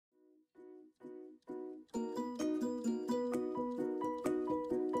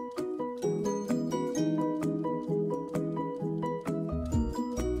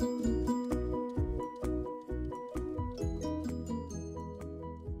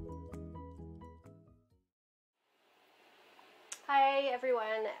Hi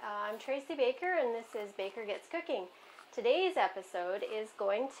everyone, I'm Tracy Baker and this is Baker Gets Cooking. Today's episode is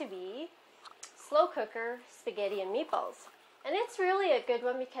going to be slow cooker spaghetti and meatballs. And it's really a good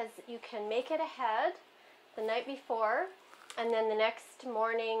one because you can make it ahead the night before and then the next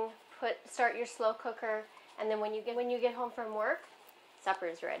morning start your slow cooker, and then when you get home from work,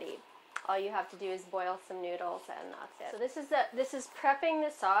 supper's ready. All you have to do is boil some noodles and that's it. So this is prepping the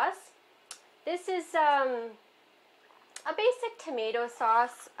sauce. This is a basic tomato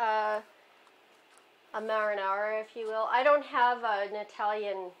sauce, a marinara, if you will. I don't have an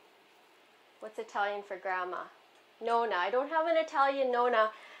Italian, what's Italian for grandma? Nonna. I don't have an Italian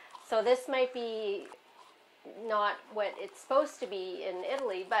Nonna, so this might be not what it's supposed to be in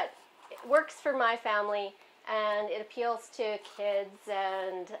Italy, but it works for my family and it appeals to kids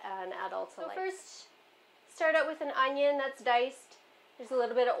and adults alike. So first, start out with an onion that's diced. There's a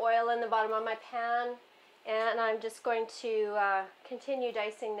little bit of oil in the bottom of my pan. And I'm just going to continue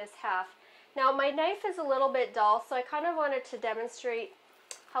dicing this half. Now my knife is a little bit dull, so I kind of wanted to demonstrate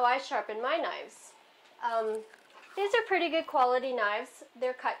how I sharpen my knives. These are pretty good quality knives.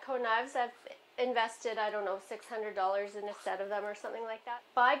 They're Cutco knives. I've invested, I don't know, $600 in a set of them or something like that.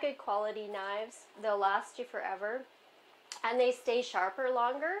 Buy good quality knives. They'll last you forever. And they stay sharper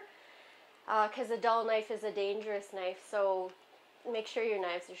longer because a dull knife is a dangerous knife, so make sure your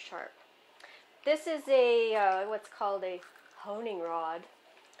knives are sharp. This is a what's called a honing rod.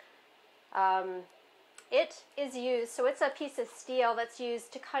 It is used, so it's a piece of steel that's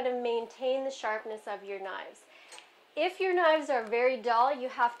used to kind of maintain the sharpness of your knives. If your knives are very dull, you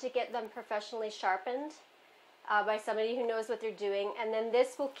have to get them professionally sharpened by somebody who knows what they're doing, and then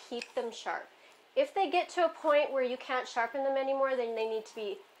this will keep them sharp. If they get to a point where you can't sharpen them anymore, then they need to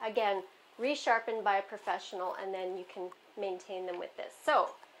be, again, resharpened by a professional, and then you can maintain them with this. So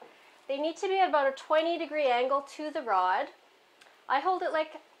they need to be at about a 20-degree angle to the rod. I hold it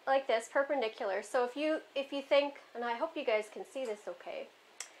like this, perpendicular. So if you think, and I hope you guys can see this okay,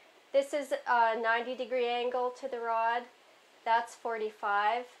 this is a 90-degree angle to the rod, that's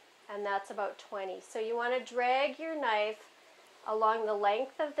 45, and that's about 20. So you want to drag your knife along the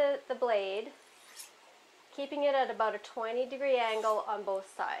length of the blade, keeping it at about a 20-degree angle on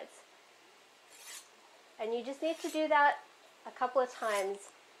both sides. And you just need to do that a couple of times,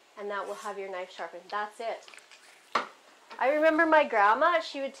 and that will have your knife sharpened. That's it. I remember my grandma,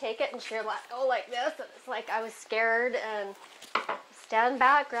 she would take it and she would go like this, and it's like I was scared, and stand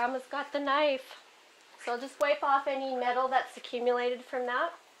back, grandma's got the knife. So I'll just wipe off any metal that's accumulated from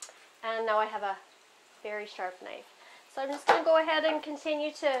that, and now I have a very sharp knife. So I'm just going to go ahead and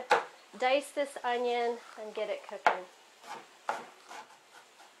continue to dice this onion and get it cooking.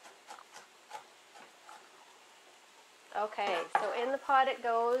 Okay, so in the pot it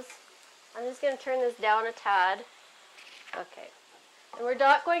goes. I'm just going to turn this down a tad. Okay, and we're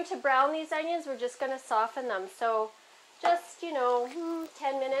not going to brown these onions, we're just going to soften them. So just, 10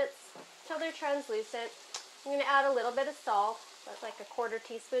 minutes until they're translucent. I'm going to add a little bit of salt. That's like a 1/4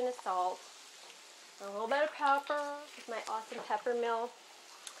 teaspoon of salt. A little bit of pepper with my awesome pepper mill.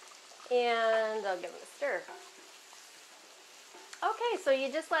 And I'll give them a stir. Okay, so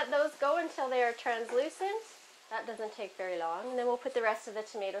you just let those go until they are translucent. That doesn't take very long, and then we'll put the rest of the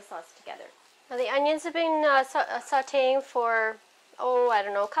tomato sauce together. Now the onions have been sauteing for, I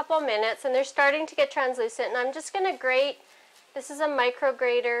don't know, a couple of minutes, and they're starting to get translucent, and I'm just going to grate. This is a micro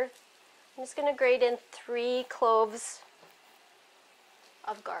grater. I'm just going to grate in 3 cloves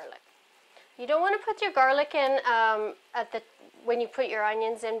of garlic. You don't want to put your garlic in when you put your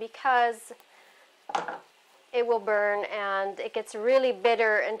onions in, because it will burn and it gets really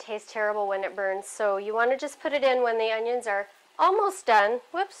bitter and tastes terrible when it burns. So you want to just put it in when the onions are almost done.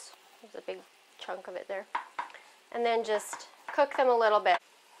 Whoops, there's a big chunk of it there. And then just cook them a little bit.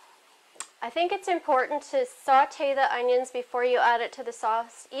 I think it's important to saute the onions before you add it to the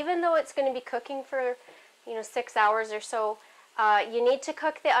sauce. Even though it's going to be cooking for 6 hours or so, you need to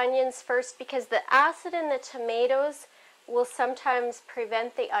cook the onions first, because the acid in the tomatoes will sometimes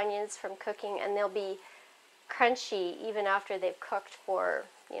prevent the onions from cooking, and they'll be crunchy even after they've cooked for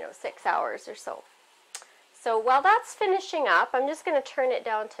 6 hours or so. So while that's finishing up, I'm just going to turn it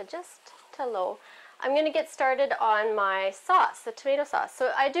down to just to low. I'm going to get started on my sauce, the tomato sauce.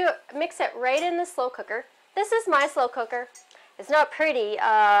 So I do mix it right in the slow cooker. This is my slow cooker. It's not pretty.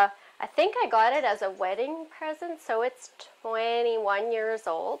 I think I got it as a wedding present, so it's 21 years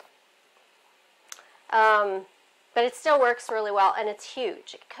old. But it still works really well, and it's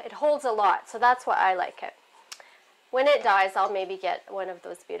huge. It holds a lot, so that's why I like it. When it dies, I'll maybe get one of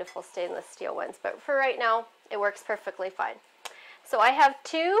those beautiful stainless steel ones, but for right now, it works perfectly fine. So I have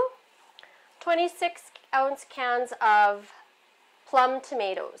 2 26-ounce cans of plum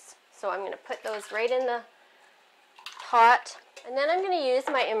tomatoes. So I'm going to put those right in the pot. And then I'm going to use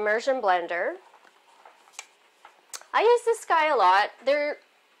my immersion blender. I use this guy a lot. They're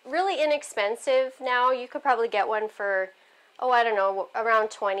really inexpensive now. You could probably get one for, oh, I don't know,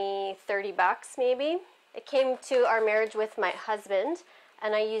 around 20, 30 bucks maybe. It came to our marriage with my husband,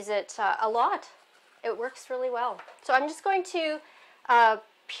 and I use it a lot. It works really well. So I'm just going to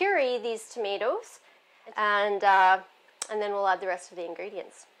puree these tomatoes, and then we'll add the rest of the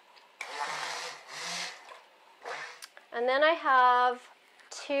ingredients. And then I have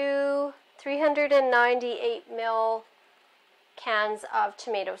two 398 ml cans of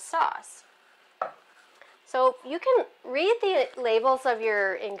tomato sauce. So you can read the labels of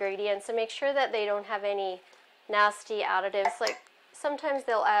your ingredients and make sure that they don't have any nasty additives. Like sometimes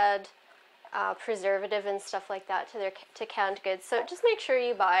they'll add preservative and stuff like that to canned goods. So just make sure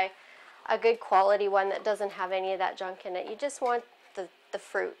you buy a good quality one that doesn't have any of that junk in it. You just want the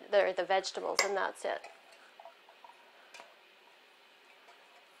fruit, the vegetables, and that's it.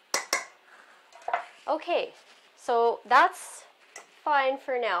 Okay, so that's fine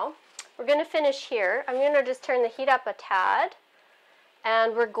for now. We're going to finish here. I'm going to just turn the heat up a tad,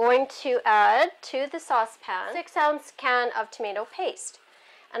 and we're going to add to the saucepan 6-ounce can of tomato paste.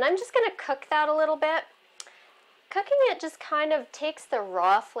 And I'm just going to cook that a little bit. Cooking it just kind of takes the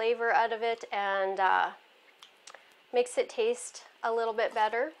raw flavor out of it and makes it taste a little bit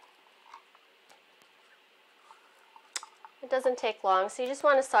better. It doesn't take long, so you just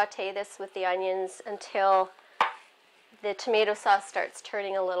want to saute this with the onions until the tomato sauce starts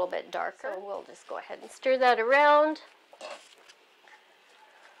turning a little bit darker. So we'll just go ahead and stir that around.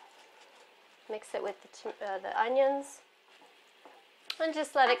 Mix it with the onions. And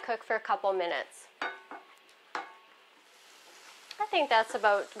just let it cook for a couple minutes. I think that's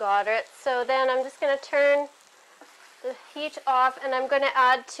about got it. So then I'm just going to turn the heat off, and I'm going to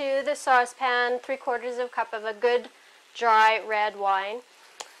add to the saucepan 3/4 cup of a good dry red wine.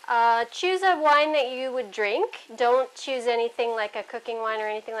 Choose a wine that you would drink. Don't choose anything like a cooking wine or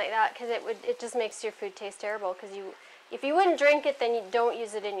anything like that, because it just makes your food taste terrible. Because if you wouldn't drink it, then you don't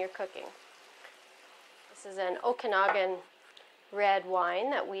use it in your cooking. This is an Okanagan red wine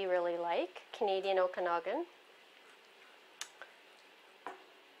that we really like, Canadian Okanagan.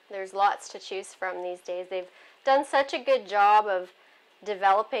 There's lots to choose from these days. They've done such a good job of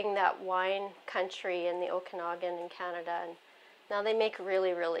developing that wine country in the Okanagan in Canada, and now they make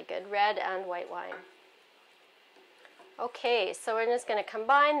really, really good red and white wine. Okay, so we're just going to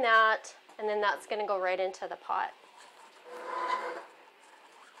combine that, and then that's going to go right into the pot.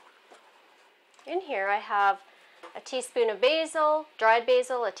 In here I have a teaspoon of basil, dried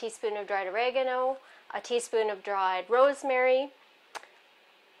basil, a teaspoon of dried oregano, a teaspoon of dried rosemary,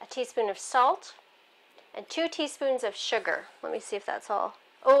 a teaspoon of salt, and 2 teaspoons of sugar. Let me see if that's all.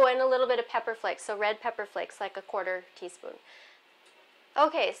 Oh, and a little bit of pepper flakes, so red pepper flakes, like a 1/4 teaspoon.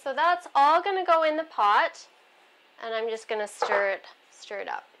 Okay, so that's all going to go in the pot, and I'm just going to stir it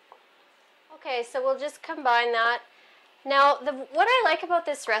up. Okay, so we'll just combine that. Now, what I like about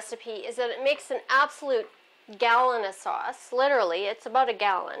this recipe is that it makes an absolute gallon of sauce. Literally, it's about a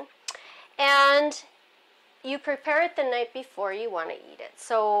gallon. And you prepare it the night before you want to eat it.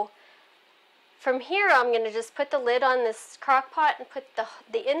 So from here, I'm going to just put the lid on this crock pot and put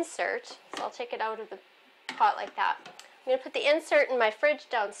the insert. So I'll take it out of the pot like that. I'm going to put the insert in my fridge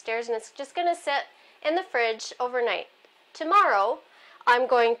downstairs, and it's just going to sit in the fridge overnight. Tomorrow, I'm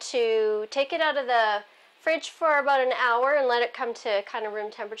going to take it out of the fridge for about an hour and let it come to kind of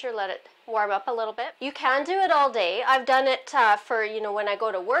room temperature, let it warm up a little bit. You can do it all day. I've done it for, when I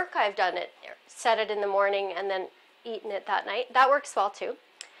go to work, I've done it, set it in the morning and then eaten it that night. That works well too.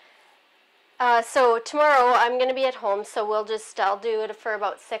 So tomorrow I'm going to be at home, so I'll do it for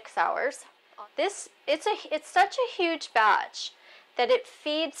about 6 hours. It's such a huge batch that it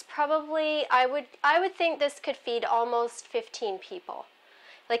feeds probably, I would think this could feed almost 15 people.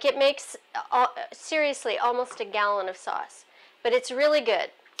 Like, it makes, seriously, almost a gallon of sauce. But it's really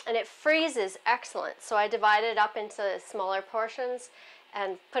good, and it freezes excellent. So I divide it up into smaller portions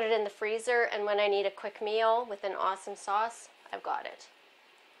and put it in the freezer, and when I need a quick meal with an awesome sauce, I've got it.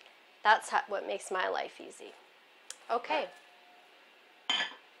 That's what makes my life easy. Okay.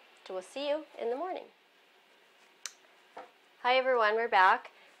 So we'll see you in the morning. Hi everyone, we're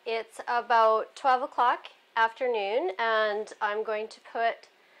back. It's about 12 o'clock afternoon, and I'm going to put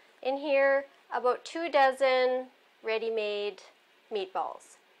in here about 2 dozen ready-made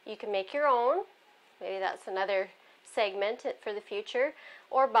meatballs. You can make your own. Maybe that's another segment for the future,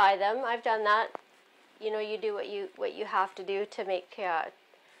 or buy them. I've done that. You do what you have to do to make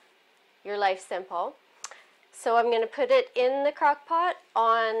your life simple. So I'm going to put it in the crock pot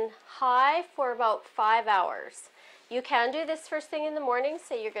on high for about 5 hours. You can do this first thing in the morning.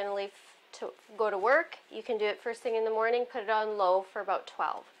 Say you're going to leave to go to work. You can do it first thing in the morning. Put it on low for about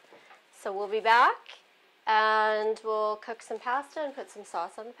 12. So we'll be back and we'll cook some pasta and put some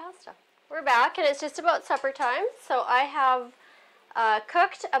sauce on the pasta. We're back and it's just about supper time. So I have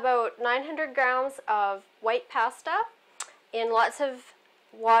cooked about 900 grams of white pasta in lots of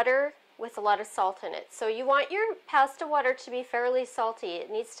water with a lot of salt in it. So you want your pasta water to be fairly salty.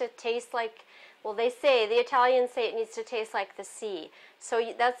 It needs to taste like, well, the Italians say it needs to taste like the sea.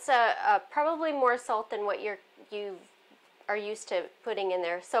 So that's probably more salt than what you are used to putting in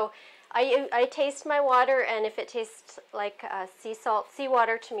there. So I taste my water, and if it tastes like sea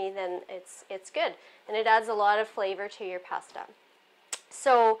water to me, then it's good, and it adds a lot of flavor to your pasta.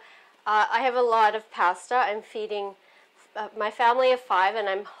 So I have a lot of pasta. I'm feeding my family of 5,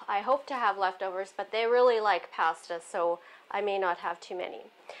 and I hope to have leftovers, but they really like pasta, so I may not have too many.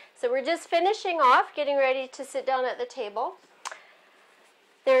 So we're just finishing off, getting ready to sit down at the table.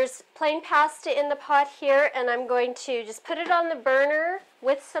 There's plain pasta in the pot here, and I'm going to just put it on the burner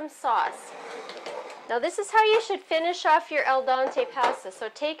with some sauce. Now this is how you should finish off your al dente pasta. So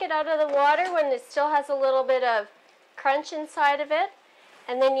take it out of the water when it still has a little bit of crunch inside of it,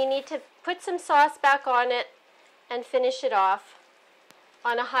 and then you need to put some sauce back on it and finish it off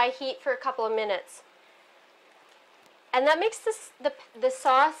on a high heat for a couple of minutes. And that makes the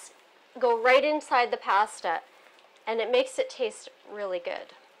sauce go right inside the pasta, and it makes it taste really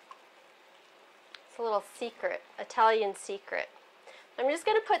good. It's a little secret, Italian secret. I'm just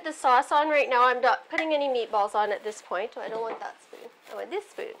going to put the sauce on right now. I'm not putting any meatballs on at this point. I don't want that spoon. I want this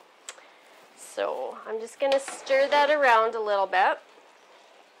spoon. So I'm just going to stir that around a little bit.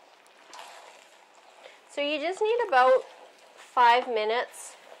 So you just need about 5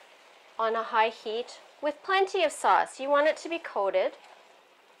 minutes on a high heat with plenty of sauce. You want it to be coated,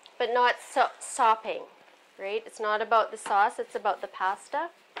 but not sopping, right? It's not about the sauce, it's about the pasta.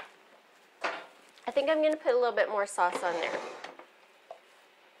 I think I'm going to put a little bit more sauce on there.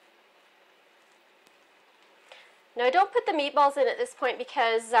 Now I don't put the meatballs in at this point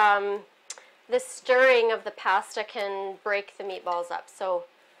because the stirring of the pasta can break the meatballs up. So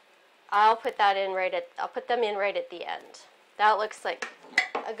I'll put them in right at the end. That looks like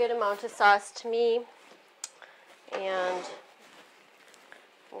a good amount of sauce to me, and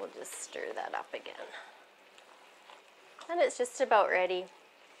we'll just stir that up again. And it's just about ready.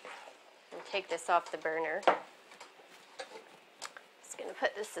 I'll take this off the burner. Just going to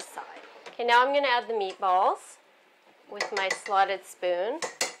put this aside. Okay, now I'm going to add the meatballs with my slotted spoon.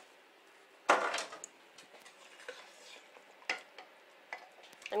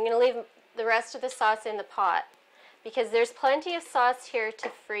 I'm going to leave the rest of the sauce in the pot because there's plenty of sauce here to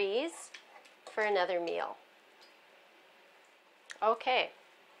freeze for another meal. Okay.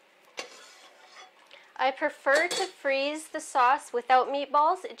 I prefer to freeze the sauce without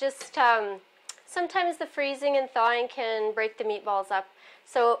meatballs. It just, sometimes the freezing and thawing can break the meatballs up.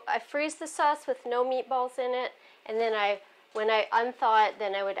 So I freeze the sauce with no meatballs in it, and then when I unthaw it,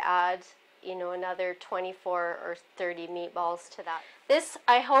 then I would add, you know, another 24 or 30 meatballs to that. This,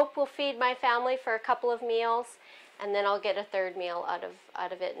 I hope, will feed my family for a couple of meals, and then I'll get a third meal out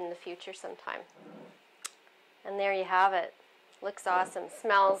of it in the future sometime. And there you have it. Looks awesome.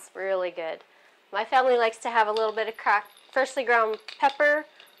 Smells really good. My family likes to have a little bit of cracked, freshly ground pepper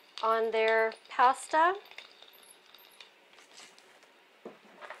on their pasta,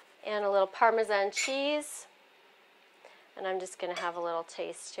 and a little Parmesan cheese. And I'm just going to have a little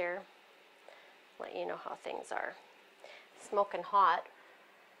taste here. Let you know how things are. Smoking hot.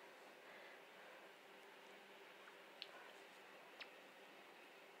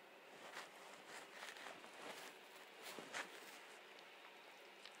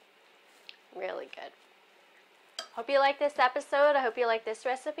 Really good. Hope you like this episode. I hope you like this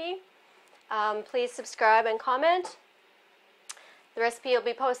recipe. Please subscribe and comment. The recipe will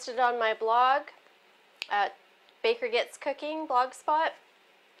be posted on my blog at Baker Gets Cooking blogspot.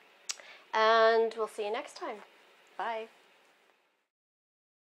 And we'll see you next time. Bye.